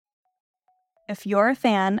If you're a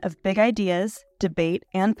fan of big ideas, debate,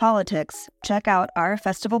 and politics, check out our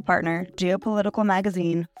festival partner, geopolitical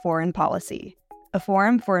magazine, Foreign Policy. A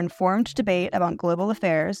forum for informed debate about global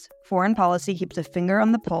affairs, Foreign Policy keeps a finger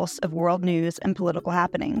on the pulse of world news and political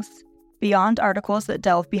happenings. Beyond articles that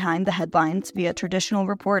delve behind the headlines via traditional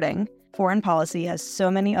reporting, Foreign Policy has so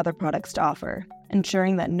many other products to offer,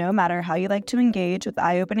 ensuring that no matter how you like to engage with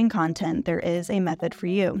eye-opening content, there is a method for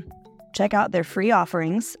you. Check out their free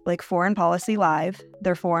offerings like Foreign Policy Live,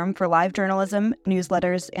 their forum for live journalism,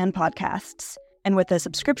 newsletters, and podcasts. And with a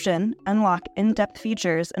subscription, unlock in-depth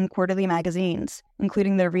features and quarterly magazines,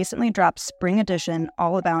 including their recently dropped spring edition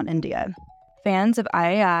all about India. Fans of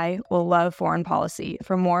IAI will love Foreign Policy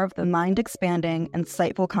for more of the mind-expanding,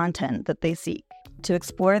 insightful content that they seek. To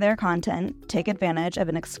explore their content, take advantage of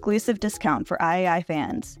an exclusive discount for IAI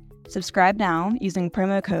fans. Subscribe now using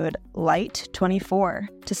promo code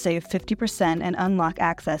LIGHT24 to save 50% and unlock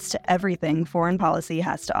access to everything Foreign Policy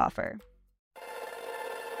has to offer.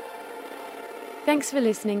 Thanks for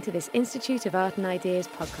listening to this Institute of Art and Ideas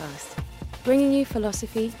podcast, bringing you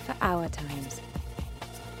philosophy for our times.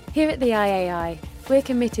 Here at the IAI, we're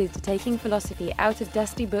committed to taking philosophy out of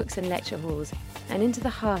dusty books and lecture halls and into the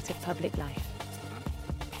heart of public life.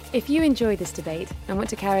 If you enjoy this debate and want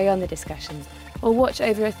to carry on the discussion, or watch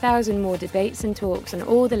over 1,000 more debates and talks on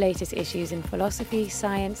all the latest issues in philosophy,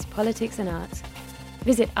 science, politics and arts,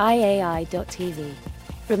 visit iai.tv.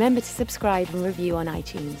 Remember to subscribe and review on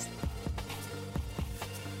iTunes.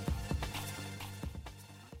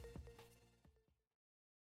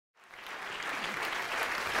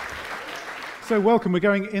 So welcome, we're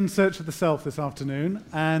going in search of the self this afternoon,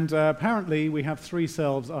 and apparently we have three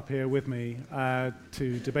selves up here with me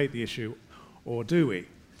to debate the issue, or do we?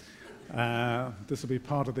 This will be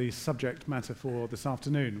part of the subject matter for this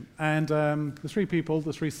afternoon. And the three people,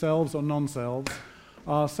 the three selves or non-selves,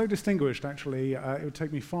 are so distinguished, actually, it would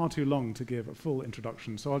take me far too long to give a full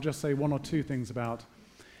introduction. So I'll just say one or two things about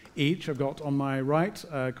each. I've got on my right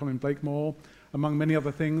Colin Blakemore, among many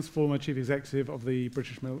other things, former Chief Executive of the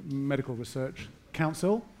British Medical Research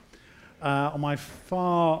Council. On my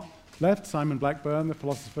far left, Simon Blackburn, the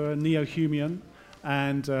philosopher, neo-Humean,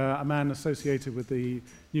 and a man associated with the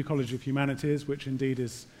New College of Humanities, which indeed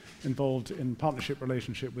is involved in partnership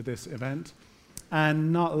relationship with this event.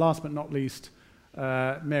 And last but not least,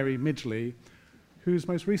 Mary Midgley, whose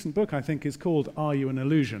most recent book, I think, is called Are You an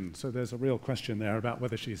Illusion? So there's a real question there about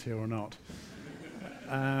whether she's here or not.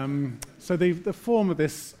 So the form of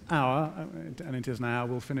this hour, and it is an hour,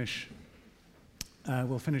 we'll finish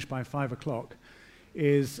by 5 o'clock,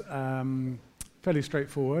 is fairly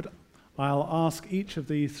straightforward. I'll ask each of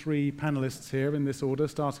the three panelists here in this order,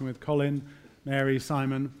 starting with Colin, Mary,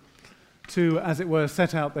 Simon, to, as it were,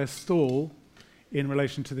 set out their stall in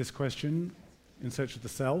relation to this question, in search of the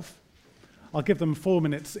self. I'll give them 4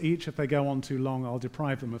 minutes each. If they go on too long, I'll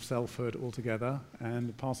deprive them of selfhood altogether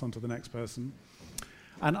and pass on to the next person.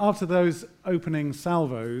 And after those opening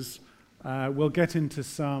salvos, we'll get into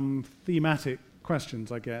some thematic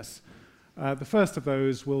questions, I guess. The first of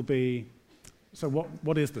those will be, so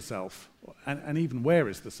what is the self? And even where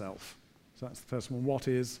is the self? So that's the first one. What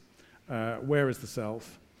is, where is the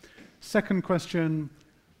self? Second question,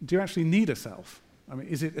 do you actually need a self? I mean,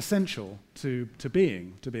 is it essential to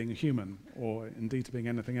being a human, or indeed to being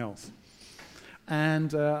anything else?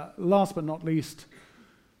 And last but not least,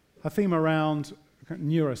 a theme around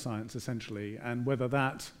neuroscience, essentially, and whether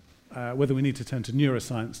we need to turn to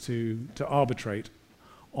neuroscience to arbitrate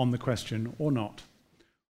on the question or not.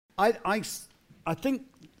 I think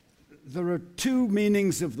there are two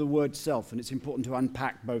meanings of the word self, and it's important to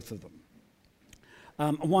unpack both of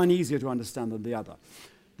them. One easier to understand than the other.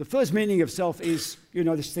 The first meaning of self is,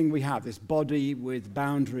 this thing we have, this body with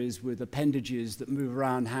boundaries, with appendages that move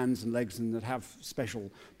around, hands and legs, and that have special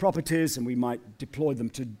properties, and we might deploy them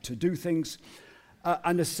to do things.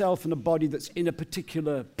 And a self and a body that's in a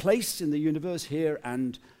particular place in the universe, here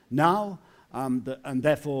and now, and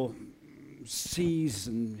therefore sees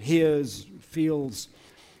and hears, feels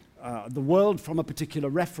the world from a particular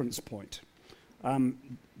reference point.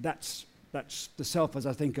 That's the self, as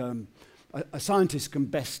I think a scientist can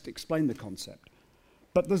best explain the concept.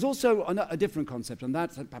 But there's also a different concept, and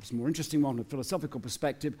that's perhaps a more interesting one from a philosophical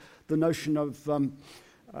perspective, the notion of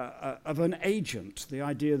an agent, the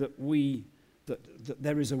idea that that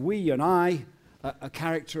there is a we, an I, a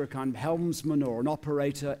character, a kind of helmsman or an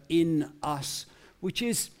operator in us, which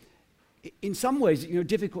is, in some ways,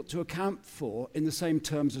 difficult to account for in the same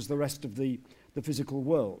terms as the rest of the physical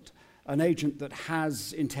world. An agent that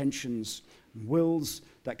has intentions, wills,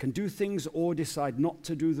 that can do things or decide not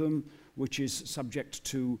to do them, which is subject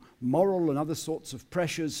to moral and other sorts of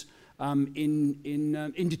pressures,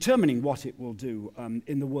 in determining what it will do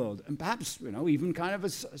in the world, and perhaps even kind of a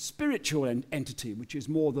spiritual entity, which is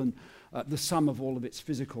more than the sum of all of its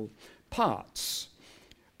physical parts.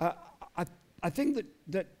 I think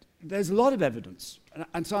that there's a lot of evidence,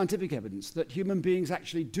 and scientific evidence, that human beings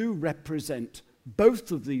actually do represent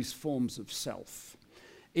both of these forms of self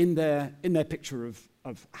in their picture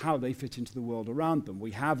of how they fit into the world around them.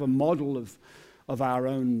 We have a model of our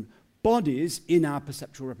own bodies in our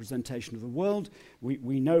perceptual representation of the world.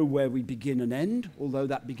 We know where we begin and end, although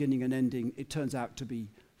that beginning and ending, it turns out to be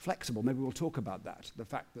flexible. Maybe we'll talk about that, the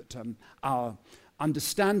fact that our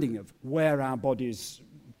understanding of where our bodies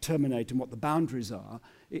terminate and what the boundaries are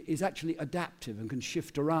is actually adaptive and can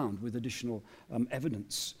shift around with additional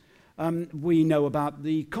evidence. We know about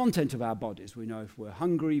the content of our bodies. We know if we're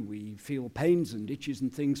hungry, we feel pains and itches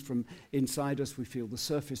and things from inside us. We feel the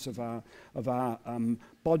surface of our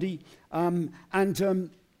body, and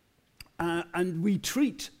we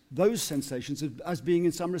treat those sensations as being,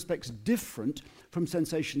 in some respects, different from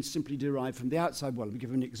sensations simply derived from the outside world. We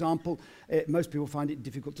give an example. Most people find it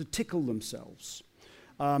difficult to tickle themselves.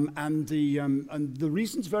 And the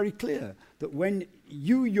reason's very clear, that when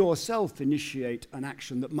you yourself initiate an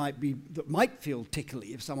action that might feel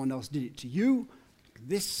tickly if someone else did it to you,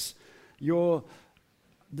 the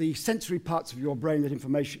sensory parts of your brain that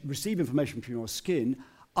receive information from your skin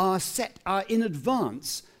are in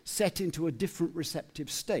advance set into a different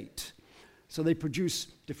receptive state. So they produce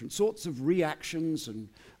different sorts of reactions and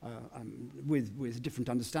with different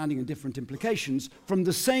understanding and different implications from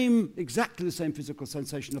exactly the same physical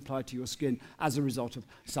sensation applied to your skin as a result of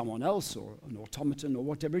someone else or an automaton or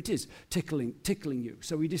whatever it is tickling you.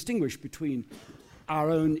 So we distinguish between our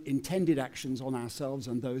own intended actions on ourselves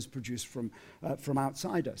and those produced from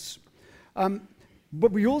outside us.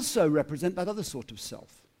 But we also represent that other sort of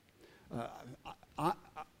self.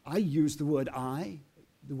 I use the word I,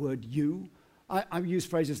 the word you. I use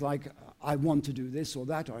phrases like, I want to do this or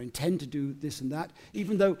that, or I intend to do this and that,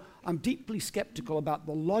 even though I'm deeply skeptical about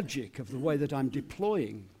the logic of the way that I'm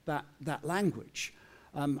deploying that language.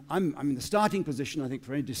 I'm in the starting position, I think,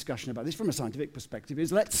 for any discussion about this from a scientific perspective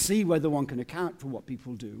is let's see whether one can account for what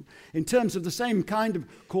people do in terms of the same kind of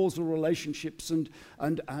causal relationships and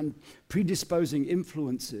predisposing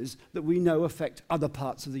influences that we know affect other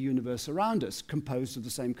parts of the universe around us, composed of the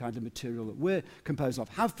same kind of material that we're composed of.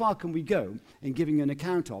 How far can we go in giving an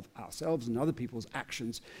account of ourselves and other people's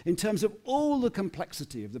actions in terms of all the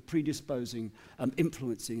complexity of the predisposing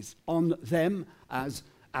influences on them as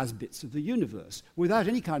bits of the universe, without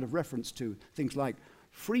any kind of reference to things like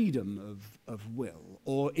freedom of will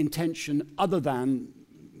or intention, other than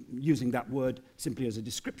using that word simply as a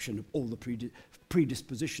description of all the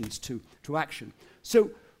predispositions to action. So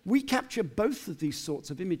we capture both of these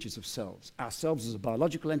sorts of images of ourselves as a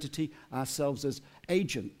biological entity, ourselves as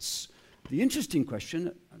agents. The interesting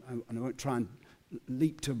question, and I won't try and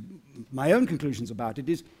leap to my own conclusions about it,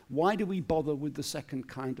 is why do we bother with the second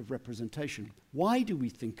kind of representation? Why do we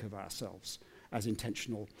think of ourselves as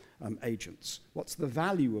intentional agents? What's the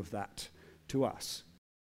value of that to us?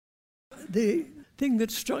 The thing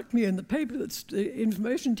that struck me in the paper, that's the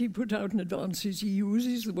information he put out in advance, is he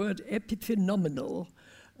uses the word epiphenomenal.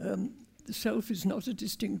 The self is not a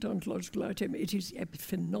distinct ontological item, it is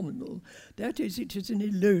epiphenomenal. That is, it is an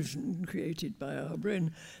illusion created by our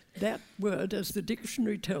brain. That word, as the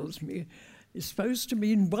dictionary tells me, is supposed to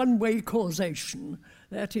mean one-way causation.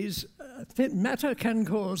 That is, matter can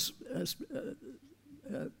cause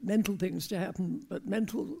mental things to happen, but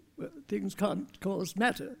mental things can't cause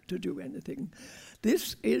matter to do anything.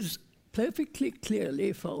 This is perfectly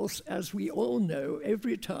clearly false, as we all know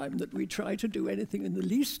every time that we try to do anything in the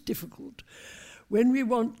least difficult. When we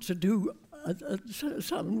want to do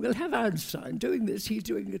we'll have Einstein doing this, he's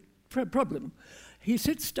doing a problem. He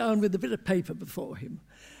sits down with a bit of paper before him.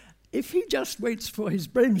 If he just waits for his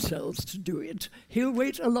brain cells to do it, he'll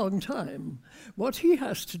wait a long time. What he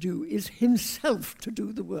has to do is himself to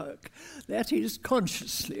do the work. That is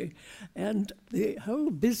consciously. And the whole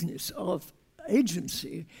business of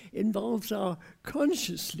agency involves our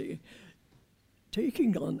consciously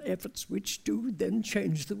taking on efforts which do then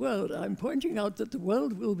change the world. I'm pointing out that the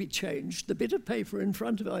world will be changed. The bit of paper in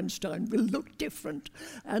front of Einstein will look different,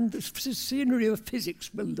 and the scenery of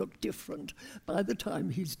physics will look different by the time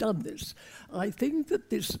he's done this. I think that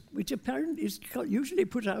this, which apparently is usually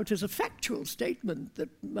put out as a factual statement that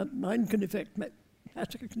mind can affect matter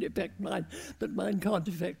can affect mind, but mind can't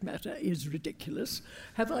affect matter, is ridiculous.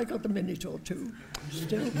 Have I got a minute or two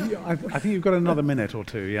still? Yeah, I think you've got another minute or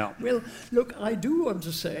two, yeah. Well, look, I do want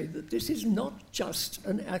to say that this is not just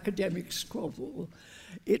an academic squabble.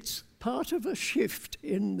 It's part of a shift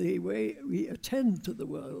in the way we attend to the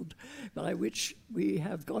world, by which we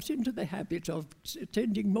have got into the habit of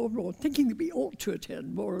attending more and more, thinking that we ought to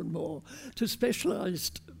attend more and more to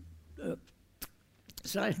specialized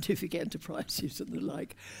scientific enterprises and the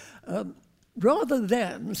like, rather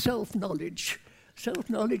than self-knowledge.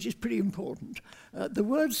 Self-knowledge is pretty important. The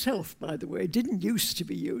word self, by the way, didn't used to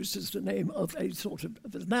be used as the name of a sort of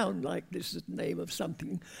a noun like this, as the name of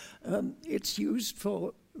something. It's used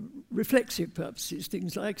for reflexive purposes,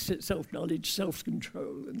 things like self-knowledge,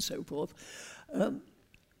 self-control, and so forth.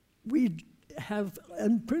 We have,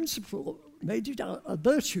 in principle, made it a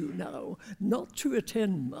virtue now not to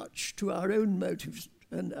attend much to our own motives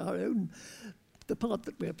and our own the part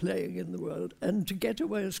that we're playing in the world, and to get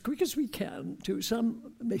away as quick as we can to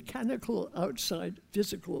some mechanical outside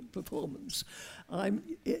physical performance.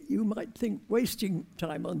 You might think wasting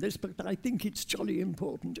time on this, but I think it's jolly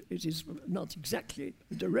important. It is not exactly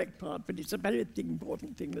a direct part, but it's a very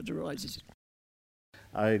important thing that arises.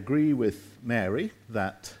 I agree with Mary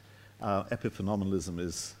that epiphenomenalism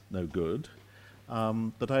is no good,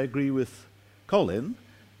 but I agree with Colin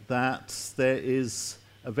that there is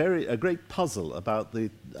a great puzzle about the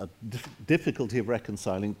difficulty of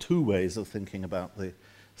reconciling two ways of thinking about the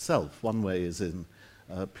self. One way is in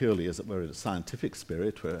purely, as it were, in a scientific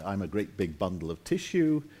spirit, where I'm a great big bundle of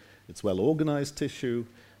tissue, it's well-organized tissue,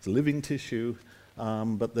 it's living tissue,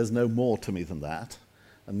 but there's no more to me than that.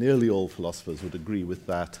 And nearly all philosophers would agree with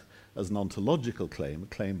that as an ontological claim,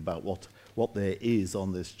 a claim about what there is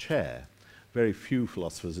on this chair. Very few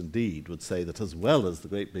philosophers indeed would say that as well as the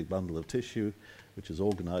great big bundle of tissue, which is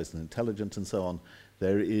organized and intelligent and so on,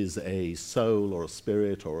 there is a soul or a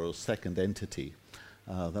spirit or a second entity.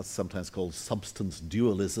 That's sometimes called substance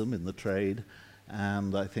dualism in the trade,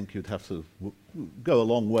 and I think you'd have to go a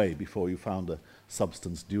long way before you found a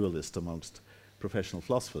substance dualist amongst professional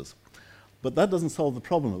philosophers. But that doesn't solve the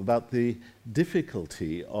problem about the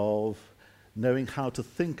difficulty of knowing how to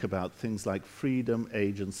think about things like freedom,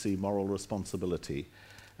 agency, moral responsibility,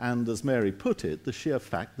 and as Mary put it, the sheer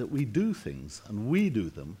fact that we do things, and we do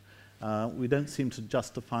them, we don't seem to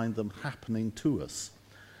just find them happening to us.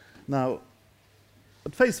 Now,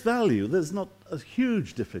 at face value, there's not a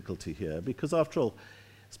huge difficulty here, because after all,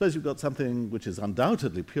 suppose you've got something which is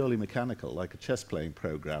undoubtedly purely mechanical, like a chess-playing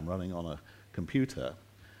program running on a computer.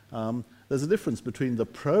 There's a difference between the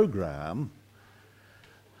program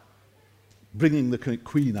bringing the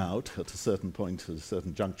queen out at a certain point, at a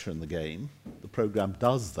certain juncture in the game. The program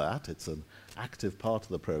does that, it's an active part of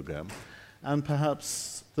the program, and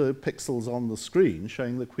perhaps the pixels on the screen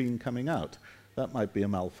showing the queen coming out. That might be a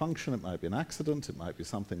malfunction, it might be an accident, it might be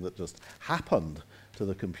something that just happened to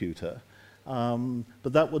the computer,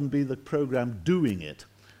 but that wouldn't be the program doing it.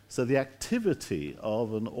 So the activity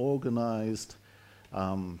of an organized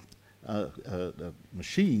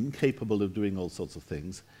machine capable of doing all sorts of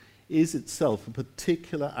things is itself a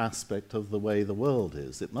particular aspect of the way the world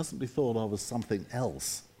is. It mustn't be thought of as something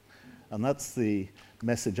else. And that's the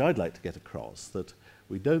message I'd like to get across, that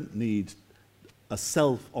we don't need a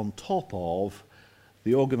self on top of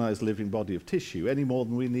the organized living body of tissue any more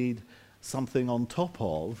than we need something on top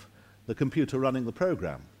of the computer running the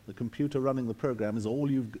program. The computer running the program is all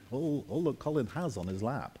that Colin has on his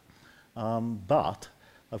lap. But,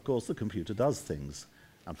 of course, the computer does things,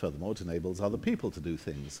 and furthermore, it enables other people to do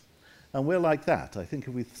things. And we're like that. I think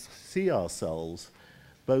if we see ourselves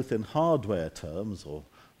both in hardware terms, or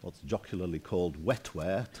what's jocularly called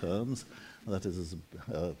wetware terms, that is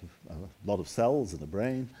a lot of cells in a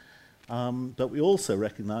brain, but we also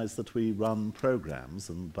recognize that we run programs,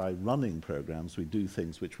 and by running programs we do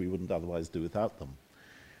things which we wouldn't otherwise do without them.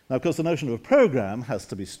 Now, of course, the notion of a program has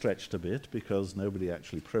to be stretched a bit, because nobody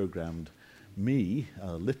actually programmed me,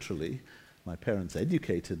 literally. My parents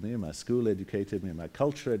educated me, my school educated me, my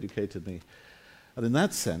culture educated me. And in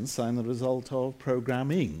that sense, I'm the result of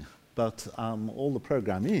programming. But all the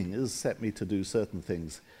programming has set me to do certain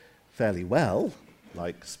things fairly well,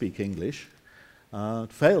 like speak English.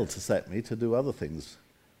 It failed to set me to do other things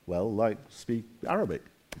well, like speak Arabic,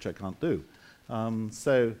 which I can't do.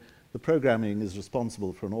 So the programming is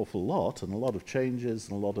responsible for an awful lot, and a lot of changes,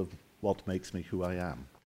 and a lot of what makes me who I am.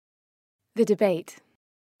 The debate.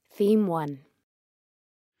 Theme 1.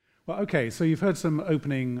 Well, okay, so you've heard some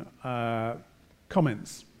opening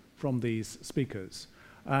comments from these speakers.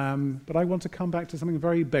 But I want to come back to something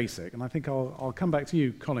very basic, and I think I'll come back to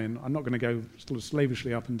you, Colin. I'm not going to go sort of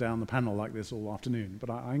slavishly up and down the panel like this all afternoon, but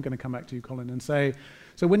I'm going to come back to you, Colin, and say,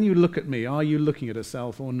 so when you look at me, are you looking at a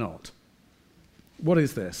self or not? What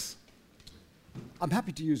is this? I'm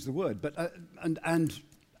happy to use the word, but and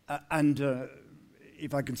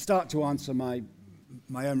if I can start to answer my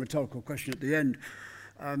my own rhetorical question at the end.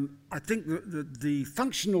 I think the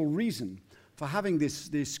functional reason for having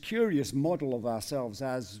this curious model of ourselves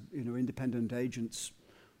as independent agents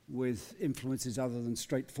with influences other than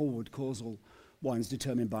straightforward causal ones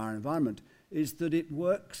determined by our environment is that it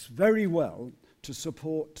works very well to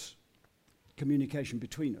support communication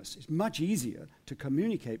between us. It's much easier to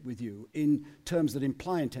communicate with you in terms that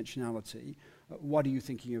imply intentionality. What are you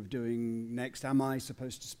thinking of doing next? Am I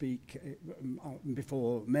supposed to speak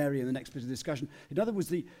before Mary in the next bit of discussion? In other words,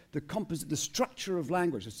 the structure of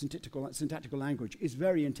language, the syntactical language, is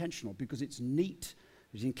very intentional because it's neat.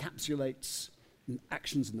 It encapsulates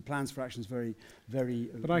actions and the plans for actions very, very,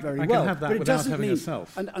 very well. But I can have that but without having a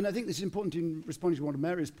self. And I think this is important in responding to one of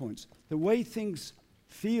Mary's points. The way things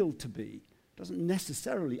feel to be doesn't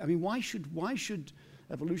necessarily. I mean, why should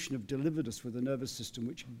evolution have delivered us with a nervous system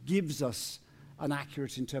which gives us an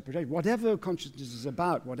accurate interpretation? Whatever consciousness is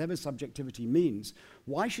about, whatever subjectivity means,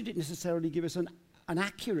 why should it necessarily give us an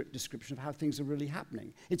accurate description of how things are really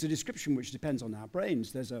happening? It's a description which depends on our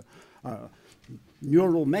brains. There's a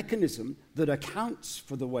neural mechanism that accounts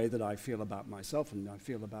for the way that I feel about myself and I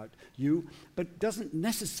feel about you, but doesn't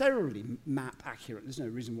necessarily map accurately, there's no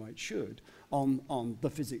reason why it should, on the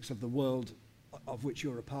physics of the world of which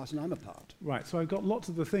you're a part and I'm a part. Right, so I've got lots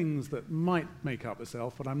of the things that might make up a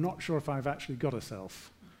self, but I'm not sure if I've actually got a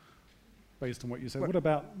self, based on what you said. What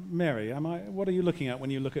about Mary? What are you looking at when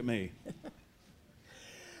you look at me?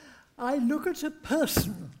 I look at a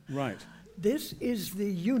person. Right. This is the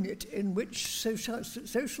unit in which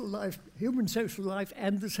social life, human social life,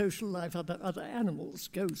 and the social life of other animals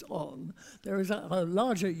goes on. There are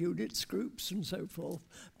larger units, groups, and so forth,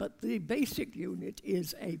 but the basic unit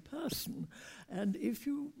is a person. And if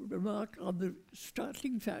you remark on the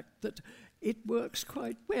startling fact that it works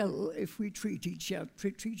quite well if we treat each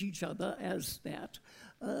other as that,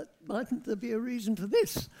 mightn't there be a reason for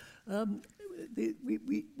this?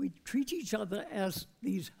 We treat each other as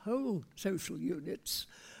these whole social units.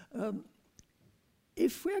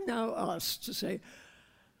 If we're now asked to say,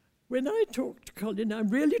 when I talk to Colin, I'm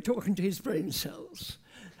really talking to his brain cells.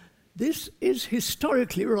 This is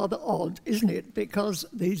historically rather odd, isn't it? Because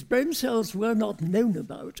these brain cells were not known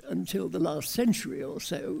about until the last century or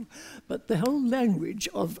so, but the whole language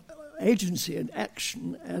of agency and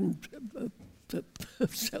action and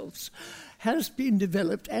selves has been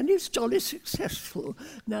developed and is jolly successful.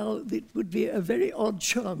 Now, it would be a very odd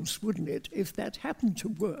chance, wouldn't it, if that happened to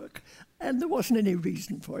work and there wasn't any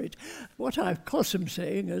reason for it. What I, of course, am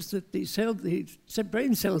saying is that the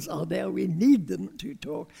brain cells are there, we need them to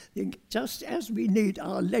talk, just as we need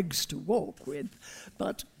our legs to walk with,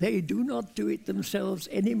 but they do not do it themselves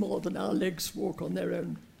any more than our legs walk on their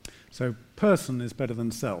own. So person is better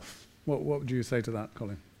than self. What would you say to that,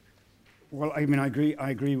 Colin? Well, I mean, I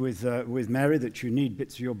agree with Mary that you need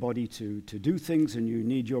bits of your body to do things, and you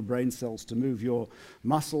need your brain cells to move your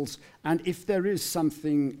muscles. And if there is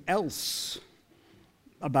something else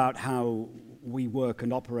about how we work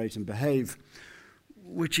and operate and behave,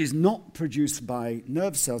 which is not produced by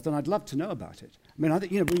nerve cells, then I'd love to know about it. I mean, I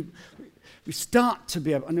think we start to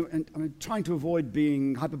be able, and I'm trying to avoid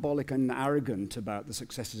being hyperbolic and arrogant about the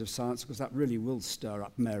successes of science, because that really will stir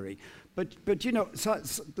up Mary. But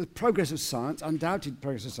the progress of science, undoubted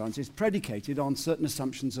progress of science, is predicated on certain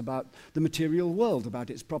assumptions about the material world, about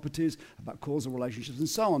its properties, about causal relationships, and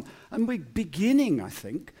so on. And we're beginning, I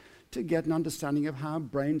think, to get an understanding of how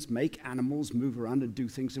brains make animals move around and do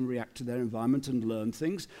things and react to their environment and learn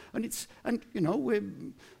things.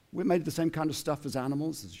 We're made of the same kind of stuff as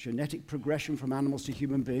animals. There's genetic progression from animals to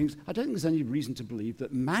human beings. I don't think there's any reason to believe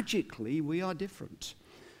that magically we are different.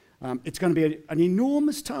 It's going to be an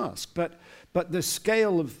enormous task, but the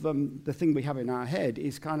scale of the thing we have in our head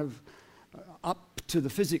is kind of up to the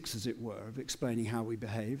physics, as it were, of explaining how we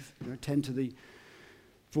behave. 10 to the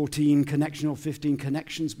 14 connection or 15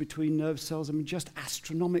 connections between nerve cells. I mean, just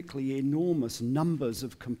astronomically enormous numbers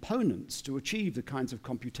of components to achieve the kinds of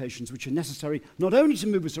computations which are necessary not only to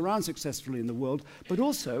move us around successfully in the world, but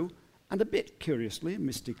also, and a bit curiously and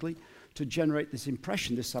mystically, to generate this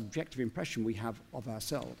impression, this subjective impression we have of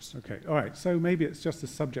ourselves. Okay, all right, so maybe it's just a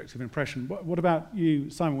subjective impression. What about you,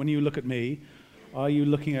 Simon, when you look at me? Are you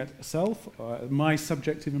looking at self, my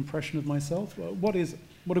subjective impression of myself? What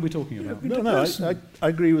are we talking about? No, I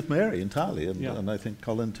agree with Mary entirely, and I think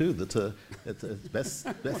Colin too, that it's best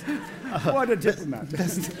what a diplomat.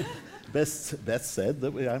 best said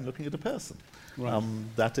that I'm looking at a person. Right.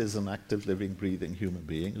 That is an active, living, breathing human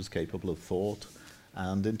being who's capable of thought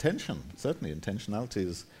and intention. Certainly, intentionality,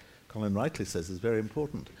 as Colin rightly says, is very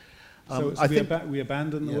important. So we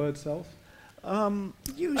abandon the word self?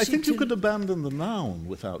 I think you could abandon the noun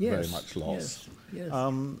without very much loss. Yes.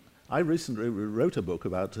 I recently wrote a book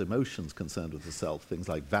about emotions concerned with the self, things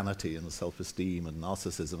like vanity and self-esteem and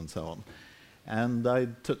narcissism and so on. And I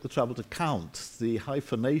took the trouble to count the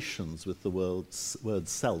hyphenations with the word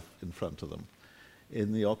self in front of them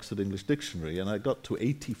in the Oxford English Dictionary, and I got to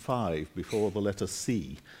 85 before the letter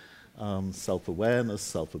C. Self-awareness,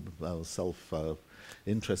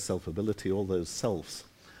 self-interest, self-ability, all those selves.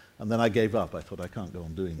 And then I gave up. I thought, I can't go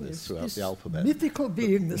on doing this throughout the alphabet. Mythical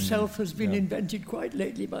being, the self, has been invented quite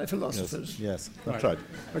lately by philosophers. Yes, that's right.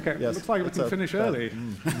 Okay, yes. Looks like we can finish early.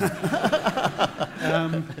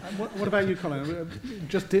 What about you, Colin?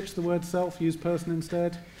 Just ditch the word self, use person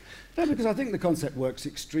instead? No, because I think the concept works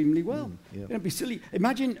extremely well. Yeah. It'd be silly.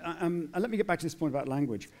 Imagine, and let me get back to this point about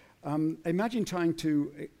language. Imagine trying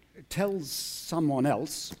to tell someone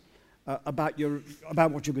else about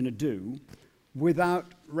what you're going to do without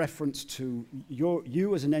reference to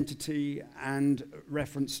you as an entity and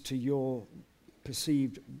reference to your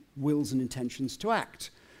perceived wills and intentions to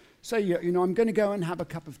act. Say, I'm going to go and have a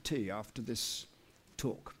cup of tea after this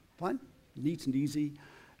talk. Fine? Neat and easy.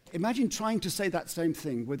 Imagine trying to say that same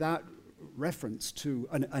thing without reference to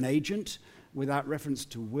an agent, without reference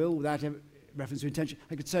to will, without reference to intention.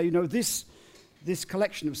 I could say, this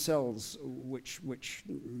collection of cells which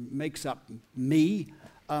makes up me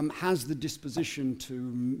has the disposition to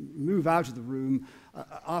move out of the room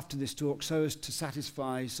after this talk so as to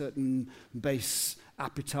satisfy certain base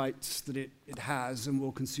appetites that it has, and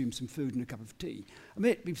will consume some food and a cup of tea. I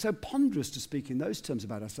mean, it'd be so ponderous to speak in those terms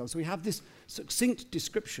about ourselves. So we have this succinct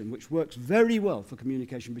description which works very well for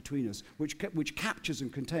communication between us, which captures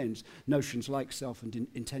and contains notions like self and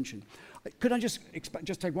intention. Could I just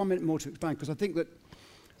take 1 minute more to explain? Because I think that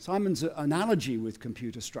Simon's analogy with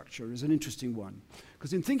computer structure is an interesting one.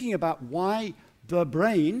 Because in thinking about why the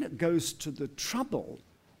brain goes to the trouble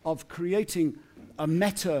of creating a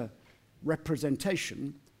meta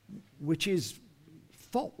representation which is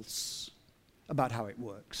false about how it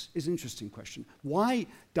works is an interesting question.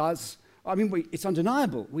 It's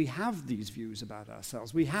undeniable. We have these views about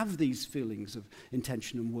ourselves. We have these feelings of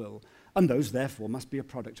intention and will, and those, therefore, must be a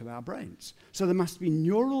product of our brains. So there must be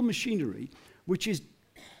neural machinery which is,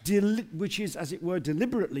 as it were,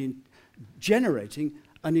 deliberately generating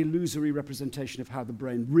an illusory representation of how the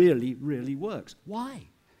brain really, really works. Why?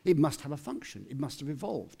 It must have a function. It must have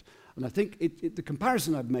evolved. And I think the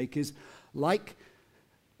comparison I'd make is like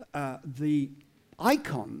the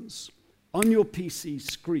icons on your PC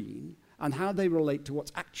screen and how they relate to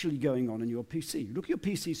what's actually going on in your PC. You look at your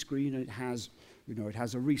PC screen and it has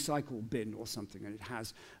a recycle bin or something, and it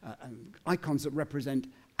has icons that represent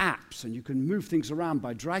apps, and you can move things around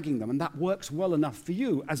by dragging them, and that works well enough for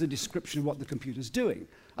you as a description of what the computer's doing.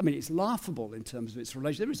 I mean, it's laughable in terms of its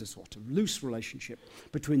relation. There is a sort of loose relationship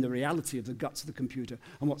between the reality of the guts of the computer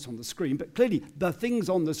and what's on the screen, but clearly the things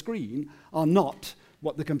on the screen are not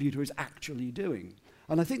what the computer is actually doing.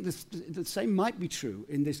 And I think the same might be true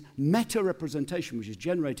in this meta-representation which is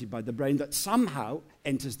generated by the brain that somehow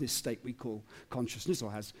enters this state we call consciousness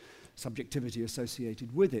or has subjectivity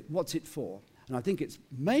associated with it. What's it for? And I think it's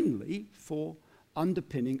mainly for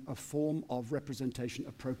underpinning a form of representation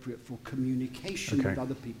appropriate for communication with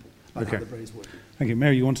other people about how the brain's working. Thank you.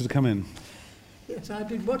 Mary, you wanted to come in? Yes, I've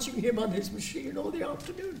been watching him on his machine all the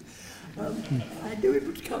afternoon. I knew it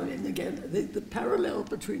would come in again. The parallel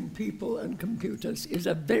between people and computers is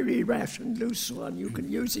a very rash and loose one. You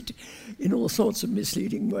can use it in all sorts of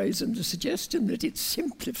misleading ways, and the suggestion that it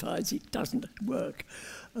simplifies it doesn't work.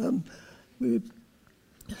 The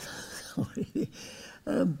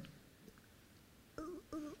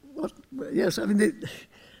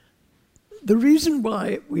reason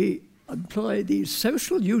why we employ these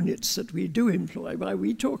social units that we do employ, why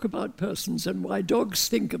we talk about persons and why dogs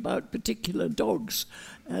think about particular dogs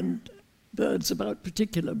and birds about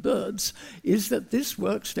particular birds, is that this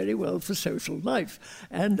works very well for social life.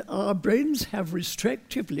 And our brains have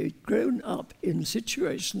restrictively grown up in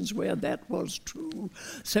situations where that was true.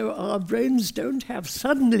 So our brains don't have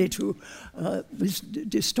suddenly to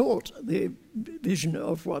distort the vision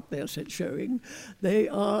of what they're showing. They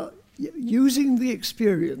are using the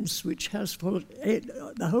experience which has for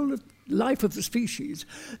the whole of life of the species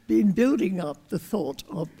been building up the thought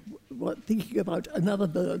of thinking about another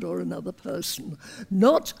bird or another person,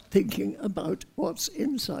 not thinking about what's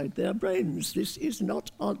inside their brains. This was not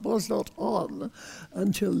on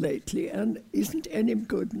until lately, and isn't any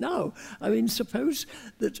good now. I mean, suppose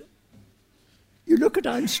that you look at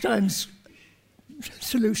Einstein's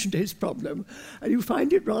solution to his problem, and you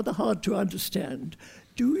find it rather hard to understand.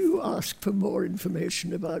 Do you ask for more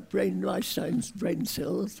information about Einstein's brain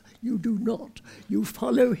cells? You do not. You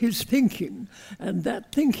follow his thinking, and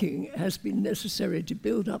that thinking has been necessary to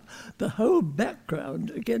build up the whole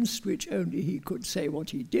background against which only he could say what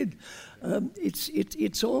he did.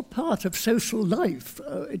 It's all part of social life.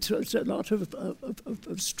 It's a lot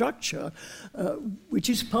of structure, which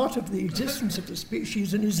is part of the existence of the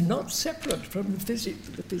species and is not separate from the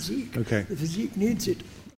physique. Okay. The physique needs it.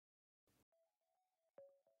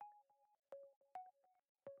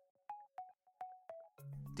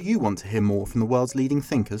 Do you want to hear more from the world's leading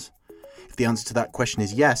thinkers? If the answer to that question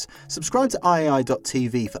is yes, subscribe to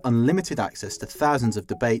iai.tv for unlimited access to thousands of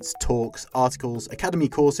debates, talks, articles, academy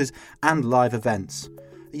courses and live events.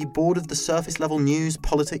 Are you bored of the surface level news,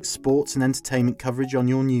 politics, sports and entertainment coverage on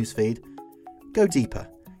your newsfeed? Go deeper,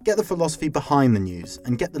 get the philosophy behind the news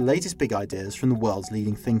and get the latest big ideas from the world's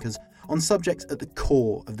leading thinkers on subjects at the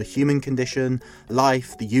core of the human condition,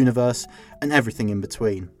 life, the universe and everything in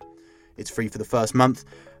between. It's free for the first month,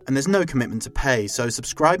 and there's no commitment to pay, so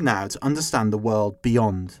subscribe now to understand the world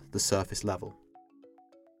beyond the surface level.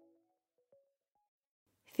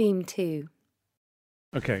 Theme 2.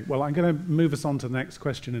 Okay, well, I'm going to move us on to the next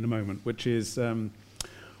question in a moment, which is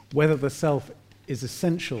whether the self is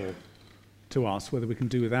essential to us, whether we can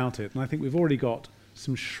do without it. And I think we've already got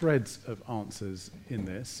some shreds of answers in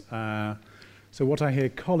this. So what I hear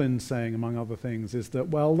Colin saying, among other things, is that,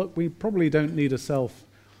 well, look, we probably don't need a self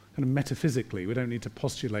kind of metaphysically. We don't need to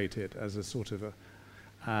postulate it as a sort of a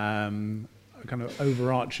kind of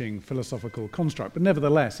overarching philosophical construct. But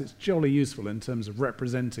nevertheless, it's jolly useful in terms of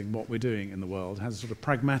representing what we're doing in the world. It has a sort of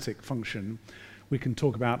pragmatic function. We can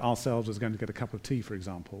talk about ourselves as going to get a cup of tea, for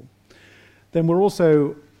example. Then we're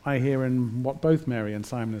also, I hear in what both Mary and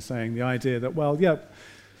Simon are saying, the idea that, well, the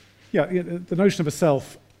notion of a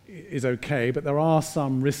self is okay, but there are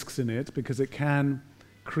some risks in it because it can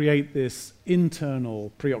create this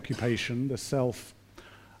internal preoccupation, the self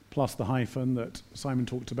plus the hyphen that Simon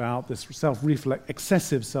talked about, this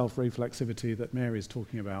excessive self-reflexivity that Mary is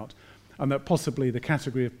talking about, and that possibly the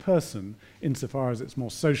category of person, insofar as it's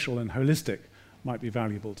more social and holistic, might be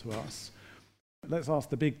valuable to us. Let's ask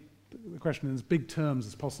the question in as big terms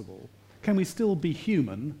as possible. Can we still be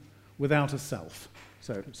human without a self?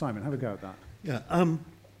 So, Simon, have a go at that. Yeah, I'll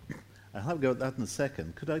have a go at that in a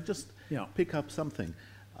second. Could I just pick up something?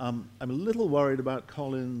 I'm a little worried about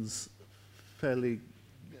Colin's fairly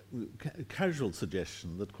casual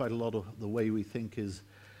suggestion that quite a lot of the way we think is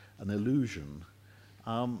an illusion.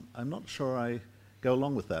 I'm not sure I go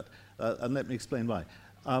along with that, and let me explain why.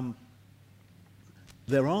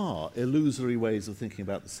 There are illusory ways of thinking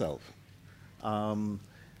about the self.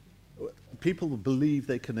 People believe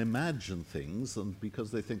they can imagine things, and because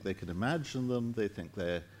they think they can imagine them, they think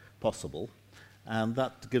they're possible, and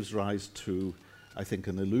that gives rise to, I think,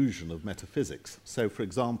 an illusion of metaphysics. So, for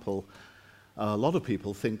example, a lot of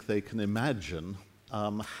people think they can imagine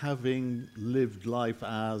having lived life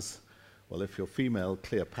as, well, if you're female,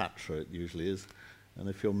 Cleopatra it usually is, and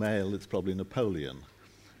if you're male, it's probably Napoleon.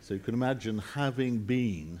 So you can imagine having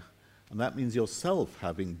been, and that means yourself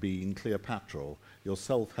having been Cleopatra, or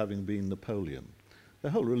yourself having been Napoleon. The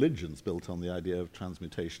whole religion's built on the idea of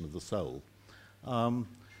transmutation of the soul.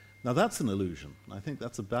 Now that's an illusion. I think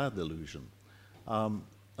that's a bad illusion. And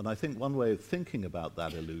I think one way of thinking about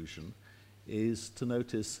that illusion is to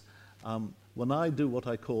notice when I do what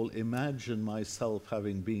I call imagine myself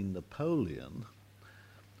having been Napoleon,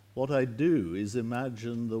 what I do is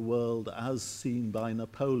imagine the world as seen by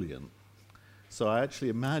Napoleon. So I actually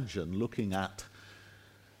imagine looking at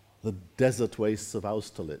the desert wastes of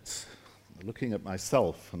Austerlitz, looking at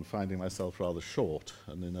myself and finding myself rather short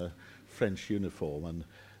and in a French uniform and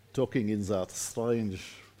talking in that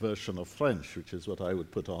strange version of French, which is what I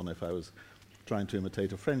would put on if I was trying to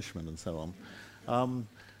imitate a Frenchman and so on.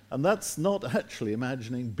 And that's not actually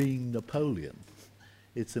imagining being Napoleon.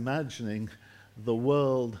 It's imagining the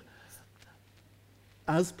world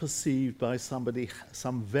as perceived by somebody,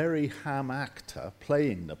 some very ham actor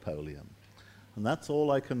playing Napoleon. And that's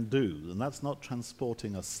all I can do, and that's not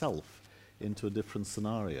transporting a self into a different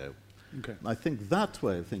scenario. Okay. And I think that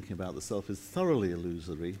way of thinking about the self is thoroughly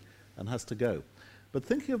illusory and has to go. But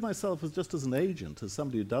thinking of myself as just as an agent, as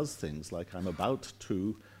somebody who does things like I'm about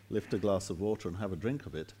to lift a glass of water and have a drink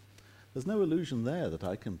of it, there's no illusion there that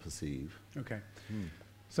I can perceive. Okay.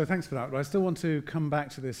 So thanks for that. But I still want to come back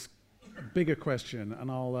to this bigger question,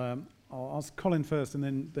 and I'll ask Colin first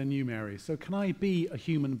and then you, Mary. So can I be a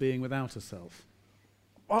human being without a self?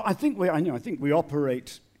 Well, I think we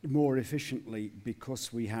operate more efficiently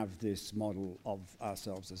because we have this model of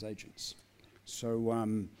ourselves as agents.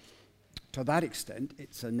 So to that extent,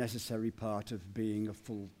 it's a necessary part of being a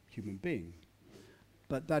full human being.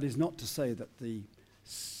 But that is not to say that the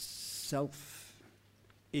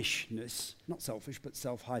selfishness, not selfish, but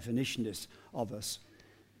self-ishness of us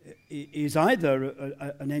is either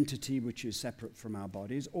an entity which is separate from our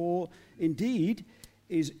bodies, or indeed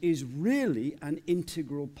is really an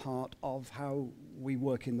integral part of how we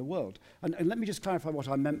work in the world. And let me just clarify what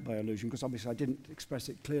I meant by illusion, because obviously I didn't express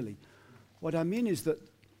it clearly. What I mean is that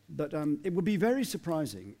it would be very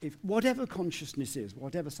surprising if whatever consciousness is,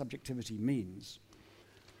 whatever subjectivity means,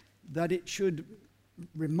 that it should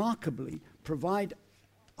remarkably provide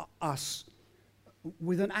us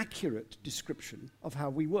with an accurate description of how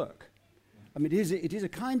we work. I mean, it is a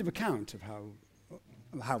kind of account of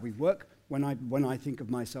how we work. When I think of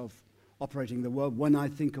myself operating the world, when I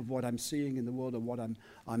think of what I'm seeing in the world and what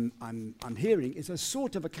I'm hearing, it's a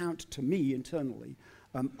sort of account to me internally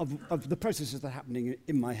of the processes that are happening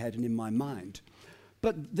in my head and in my mind.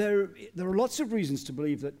 But there are lots of reasons to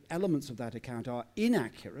believe that elements of that account are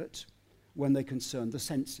inaccurate when they concern the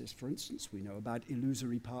senses. For instance, we know about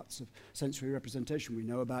illusory parts of sensory representation. We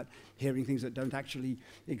know about hearing things that don't actually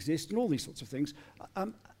exist and all these sorts of things.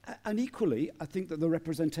 And equally, I think that the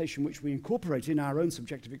representation which we incorporate in our own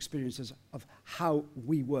subjective experiences of how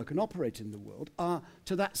we work and operate in the world are,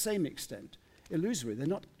 to that same extent, illusory. They're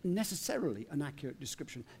not necessarily an accurate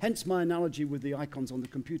description. Hence my analogy with the icons on the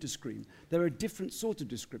computer screen. They're a different sort of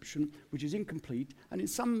description, which is incomplete, and in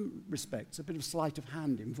some respects, a bit of sleight of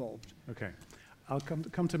hand involved. Okay. I'll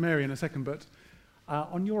come to Mary in a second, but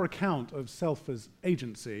on your account of self as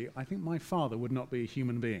agency, I think my father would not be a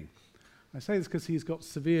human being. I say this because he's got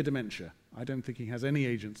severe dementia. I don't think he has any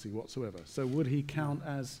agency whatsoever. So would he count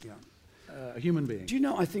as a human being? Do you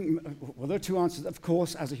know, I think, well, there are two answers. Of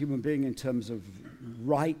course, as a human being in terms of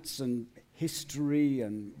rights and history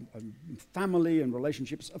and family and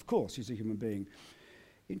relationships, of course he's a human being.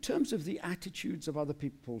 In terms of the attitudes of other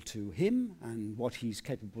people to him and what he's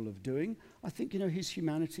capable of doing, I think, his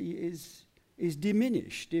humanity is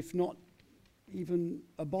diminished, if not even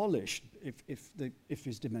abolished, if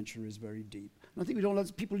his dementia is very deep. And I think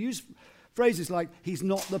people use phrases like, he's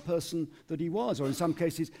not the person that he was, or in some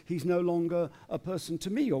cases, he's no longer a person to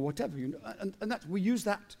me, or whatever. And we use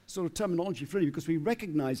that sort of terminology freely because we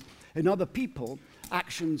recognize in other people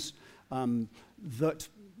actions that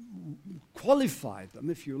qualify them,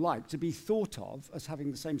 if you like, to be thought of as having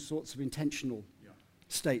the same sorts of intentional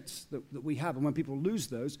states that we have. And when people lose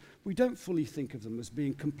those, we don't fully think of them as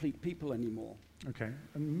being complete people anymore. Okay.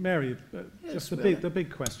 And Mary, Yes, just the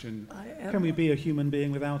big question, can we be a human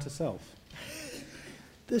being without a self?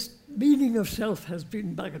 This meaning of self has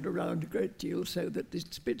been buggered around a great deal, so that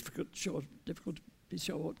it's a bit difficult to be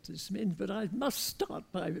sure what this means. But I must start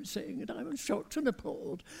by saying that I was shocked and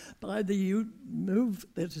appalled by the move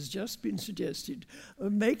that has just been suggested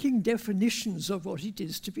of making definitions of what it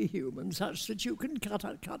is to be human, such that you can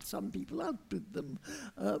cut some people out with them.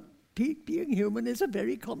 Being human is a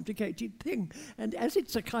very complicated thing, and as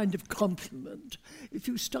it's a kind of compliment, if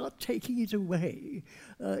you start taking it away,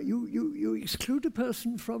 you exclude a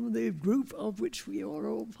person from the group of which we are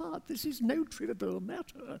all part. This is no trivial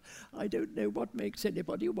matter. I don't know what makes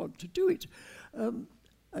anybody want to do it.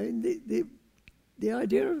 The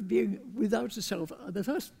idea of being without a self, the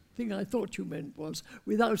first thing I thought you meant was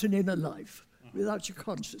without an inner life, without your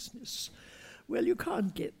consciousness. Well, you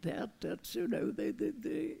can't get that. That's,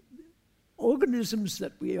 the organisms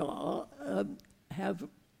that we are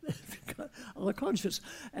are conscious,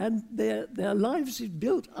 and their lives is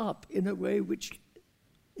built up in a way which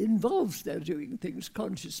involves their doing things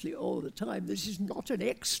consciously all the time. This is not an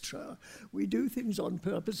extra. We do things on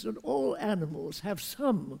purpose, and all animals have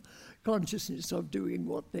some consciousness of doing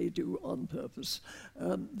what they do on purpose.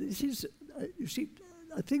 This is, you see,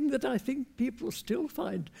 a thing that I think people still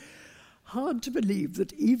find hard to believe,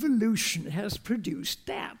 that evolution has produced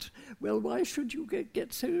that. Well, why should you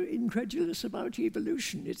get so incredulous about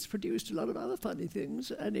evolution? It's produced a lot of other funny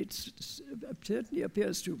things, and it certainly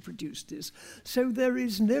appears to have produced this. So there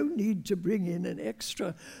is no need to bring in an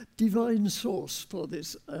extra divine source for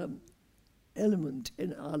this element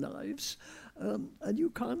in our lives, and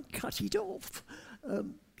you can't cut it off.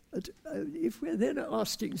 If we're then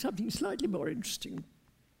asking something slightly more interesting,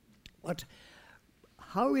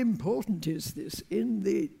 how important is this in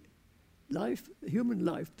the human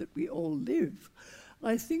life that we all live?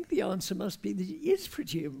 I think the answer must be that it is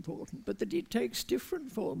pretty important, but that it takes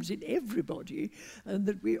different forms in everybody, and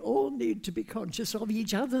that we all need to be conscious of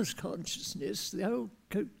each other's consciousness. The whole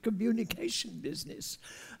communication business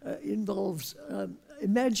involves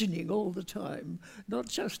imagining all the time, not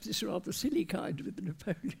just this rather silly kind with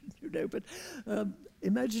Napoleon, but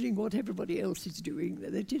imagining what everybody else is doing,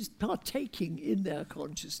 that is partaking in their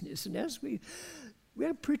consciousness. And as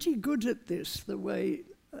we're pretty good at this, the way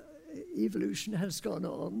evolution has gone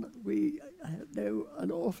on, we know an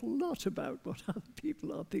awful lot about what other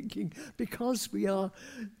people are thinking, because we are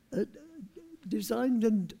designed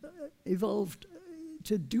and evolved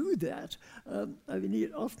to do that. I mean,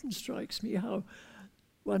 it often strikes me how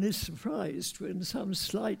one is surprised when some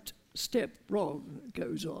slight step wrong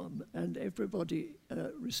goes on and everybody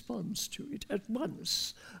responds to it at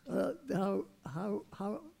once.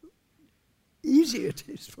 How easy it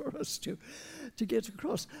is for us to get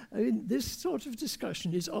across. I mean, this sort of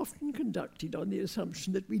discussion is often conducted on the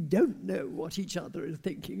assumption that we don't know what each other is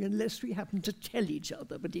thinking unless we happen to tell each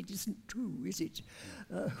other, but it isn't true, is it?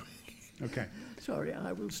 Okay. Sorry,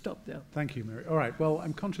 I will stop there. Thank you, Mary. All right, well,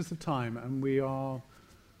 I'm conscious of time, and we are...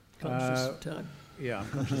 Conscious of time. Yeah, I'm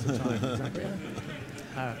conscious of time, exactly.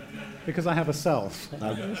 Because I have a self.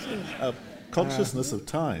 Consciousness of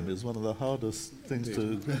time is one of the hardest things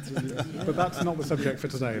to... But that's not the subject for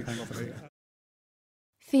today, thankfully.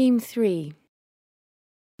 Theme 3.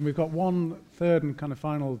 We've got one third and kind of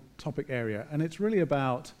final topic area, and it's really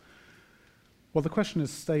about, well, the question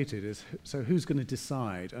is stated, is so who's going to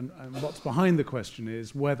decide? And what's behind the question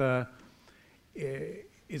is whether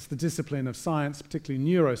it's the discipline of science, particularly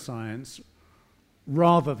neuroscience,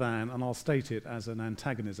 rather than, and I'll state it as an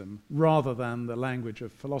antagonism, rather than the language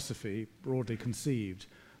of philosophy, broadly conceived,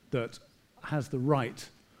 that has the right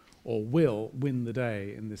or will win the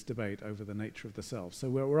day in this debate over the nature of the self. So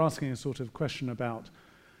we're asking a sort of question about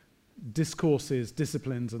discourses,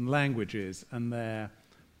 disciplines, and languages, and their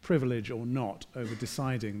privilege or not over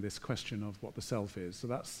deciding this question of what the self is. So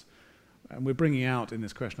that's, and we're bringing out in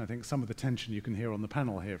this question, I think, some of the tension you can hear on the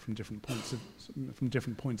panel here from different points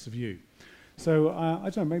of view. So I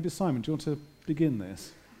don't know, maybe Simon, do you want to begin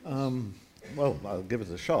this? Well, I'll give it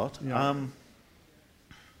a shot. Yeah.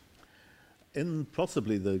 In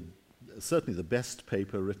possibly certainly the best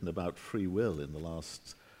paper written about free will in the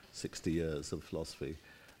last 60 years of philosophy,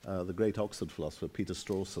 the great Oxford philosopher Peter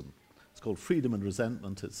Strawson. It's called Freedom and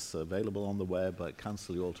Resentment. It's available on the web. I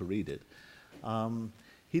counsel you all to read it.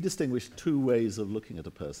 He distinguished two ways of looking at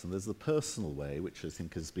a person. There's the personal way, which I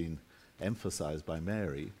think has been emphasized by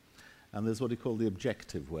Mary, and there's what he called the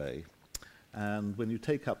objective way. And when you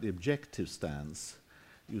take up the objective stance,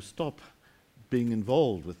 you stop being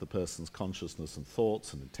involved with the person's consciousness and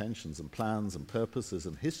thoughts and intentions and plans and purposes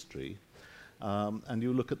and history, and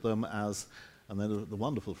you look at them as, and then the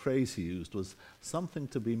wonderful phrase he used was, something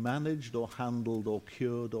to be managed or handled or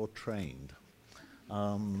cured or trained.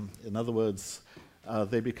 In other words,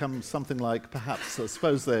 they become something like, perhaps,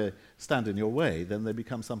 suppose they stand in your way, then they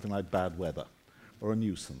become something like bad weather or a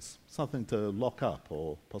nuisance, something to lock up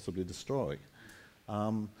or possibly destroy.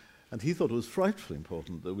 And he thought it was frightfully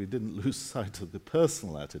important that we didn't lose sight of the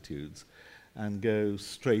personal attitudes and go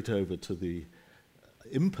straight over to the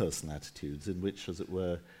impersonal attitudes in which, as it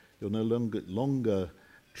were, you're no longer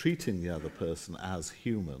treating the other person as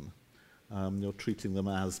human. You're treating them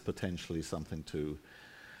as potentially something to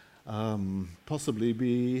possibly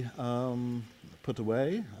be put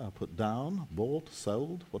away, put down, bought,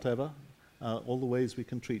 sold, whatever, all the ways we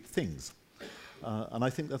can treat things. And I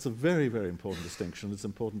think that's a very, very important distinction. It's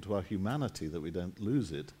important to our humanity that we don't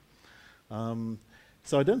lose it.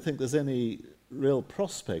 So I don't think there's any real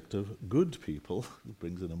prospect of good people, it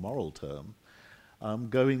brings in a moral term,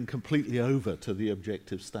 going completely over to the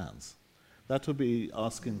objective stance. That would be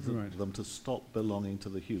asking them to stop belonging to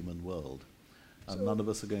the human world. And none of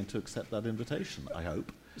us are going to accept that invitation, I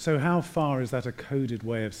hope. So how far is that a coded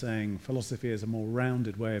way of saying philosophy is a more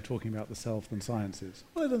rounded way of talking about the self than science is?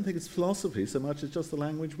 Well, I don't think it's philosophy so much as just the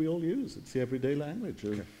language we all use. It's the everyday language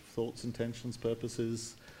of thoughts, intentions,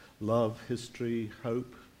 purposes, love, history,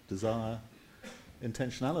 hope, desire,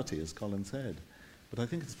 intentionality, as Colin said. But I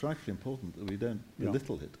think it's frightfully important that we don't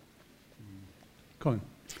belittle it. Colin?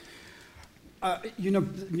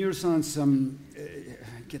 Neuroscience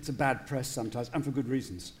gets a bad press sometimes, and for good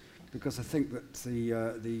reasons, because I think that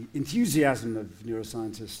the enthusiasm of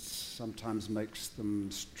neuroscientists sometimes makes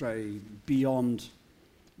them stray beyond,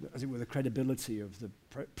 as it were, the credibility of the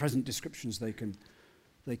present descriptions they can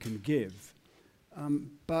give.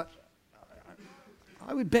 But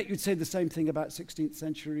I would bet you'd say the same thing about 16th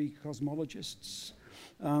century cosmologists.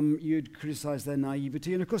 You'd criticize their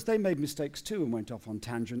naivety, and of course they made mistakes too and went off on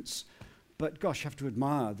tangents. But gosh, you have to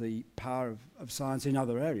admire the power of science in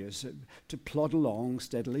other areas to plod along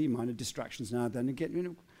steadily, minor distractions now and then, and get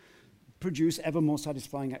produce ever more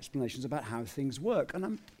satisfying explanations about how things work. And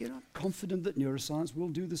I'm confident that neuroscience will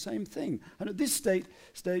do the same thing. And at this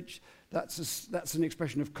stage, that's an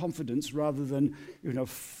expression of confidence rather than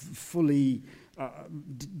fully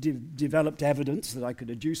developed evidence that I could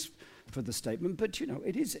adduce for the statement. But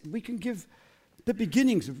we can give the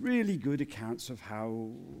beginnings of really good accounts of how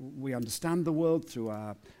we understand the world through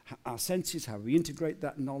our senses, how we integrate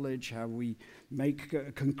that knowledge, how we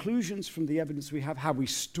make conclusions from the evidence we have, how we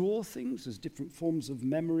store things as different forms of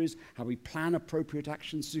memories, how we plan appropriate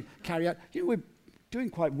actions to carry out. We're doing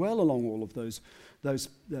quite well along all of those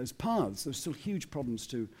paths. There's still huge problems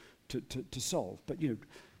to solve. But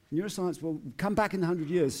neuroscience will come back in 100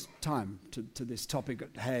 years' time to this topic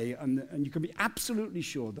at Hay, and you can be absolutely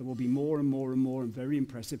sure there will be more and more and more and very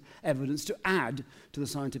impressive evidence to add to the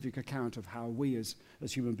scientific account of how we as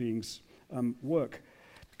human beings work.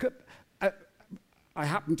 I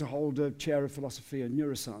happen to hold a chair of philosophy and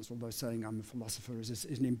neuroscience, although saying I'm a philosopher is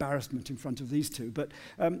an embarrassment in front of these two. But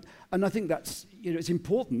and I think that's it's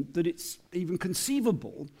important that it's even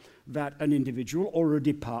conceivable that an individual or a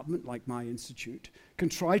department like my institute can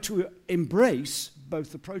try to embrace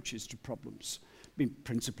both approaches to problems. I mean,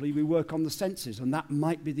 principally, we work on the senses, and that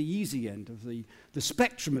might be the easy end of the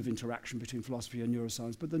spectrum of interaction between philosophy and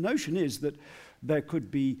neuroscience. But the notion is that there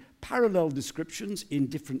could be parallel descriptions in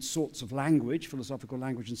different sorts of language, philosophical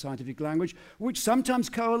language and scientific language, which sometimes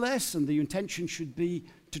coalesce, and the intention should be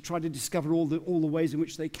to try to discover all the ways in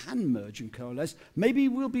which they can merge and coalesce. Maybe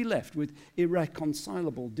we'll be left with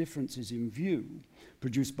irreconcilable differences in view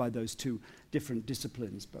produced by those two different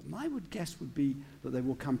disciplines. But my guess would be that they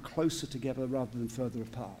will come closer together rather than further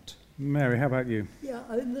apart. Mary, how about you? Yeah,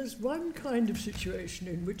 there's one kind of situation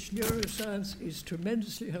in which neuroscience is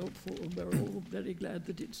tremendously helpful, and we're all very glad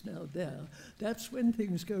that it's now there. That's when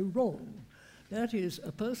things go wrong. That is,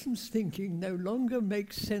 a person's thinking no longer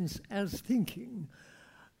makes sense as thinking,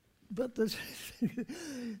 but there's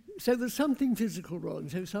something physical wrong,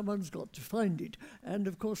 so someone's got to find it. And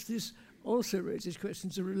of course this also raises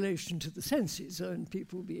questions in relation to the senses and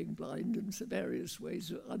people being blind and various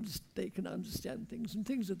ways they can understand things and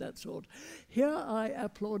things of that sort. Here I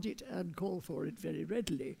applaud it and call for it very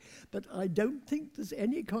readily, but I don't think there's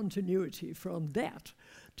any continuity from that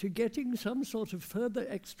to getting some sort of further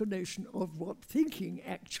explanation of what thinking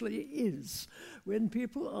actually is. When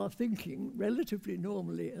people are thinking relatively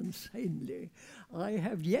normally and sanely, I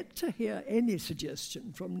have yet to hear any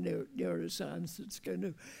suggestion from neuroscience that's going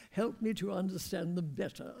to help me to understand them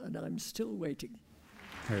better, and I'm still waiting.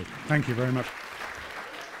 Okay, thank you very much.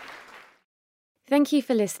 Thank you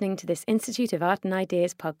for listening to this Institute of Art and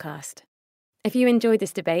Ideas podcast. If you enjoyed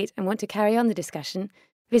this debate and want to carry on the discussion,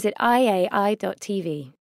 visit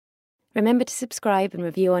iai.tv. Remember to subscribe and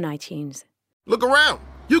review on iTunes. Look around.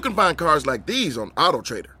 You can find cars like these on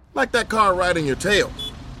AutoTrader, like that car riding your tail.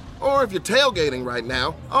 Or if you're tailgating right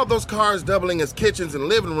now, all those cars doubling as kitchens and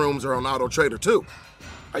living rooms are on AutoTrader too.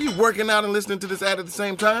 Are you working out and listening to this ad at the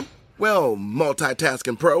same time? Well,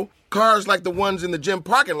 multitasking pro, cars like the ones in the gym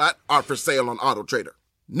parking lot are for sale on AutoTrader.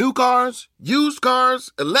 New cars, used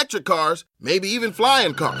cars, electric cars, maybe even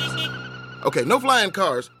flying cars. Okay, no flying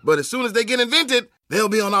cars, but as soon as they get invented, they'll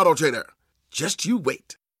be on AutoTrader. Just you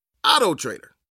wait. AutoTrader.